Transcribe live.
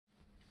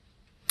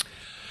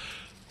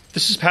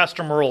This is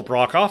Pastor Merle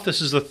Brockhoff.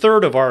 This is the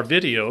third of our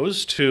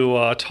videos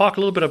to talk a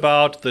little bit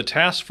about the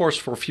Task Force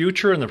for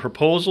Future and the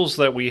proposals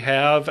that we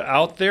have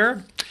out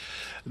there.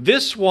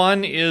 This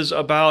one is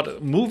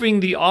about moving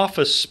the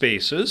office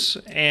spaces,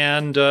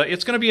 and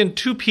it's going to be in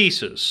two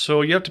pieces,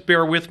 so you have to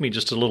bear with me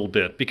just a little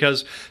bit,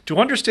 because to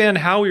understand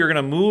how you're going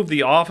to move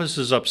the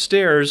offices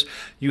upstairs,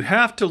 you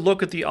have to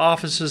look at the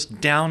offices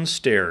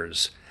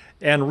downstairs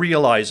and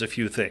realize a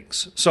few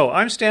things. So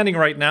I'm standing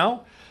right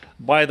now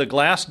by the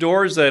glass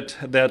doors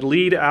that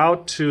lead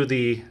out to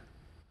the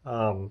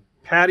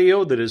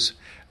patio that is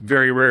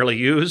very rarely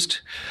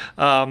used.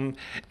 And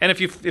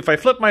if I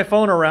flip my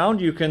phone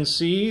around, you can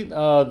see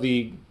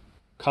the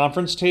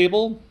conference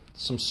table,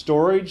 some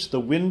storage, the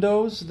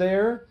windows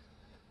there.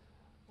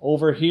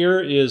 Over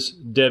here is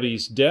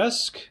Debbie's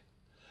desk.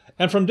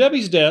 And from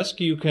Debbie's desk,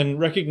 you can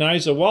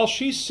recognize that while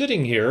she's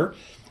sitting here,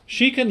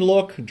 she can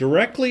look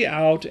directly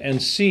out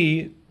and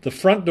see the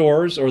front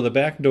doors or the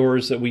back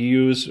doors that we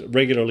use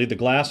regularly, the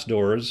glass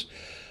doors,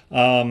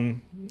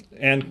 and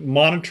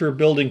monitor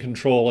building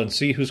control and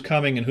see who's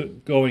coming and who's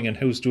going and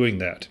who's doing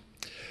that.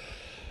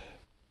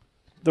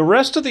 The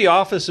rest of the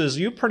offices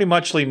you pretty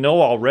much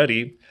know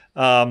already.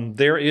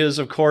 There is,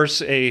 of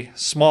course, a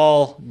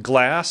small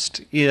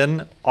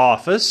glassed-in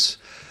office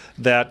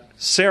that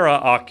Sarah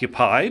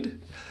occupied.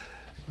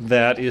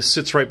 That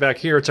sits right back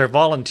here. It's our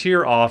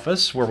volunteer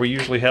office where we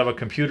usually have a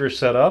computer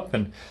set up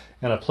and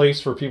a place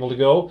for people to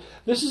go.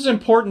 This is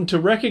important to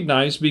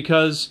recognize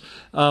because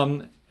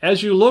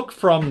as you look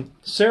from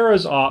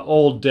Sarah's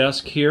old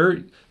desk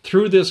here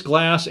through this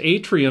glass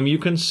atrium, you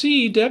can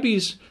see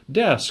Debbie's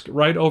desk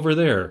right over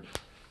there.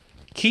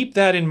 Keep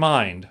that in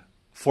mind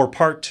for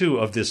part 2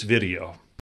 of this video.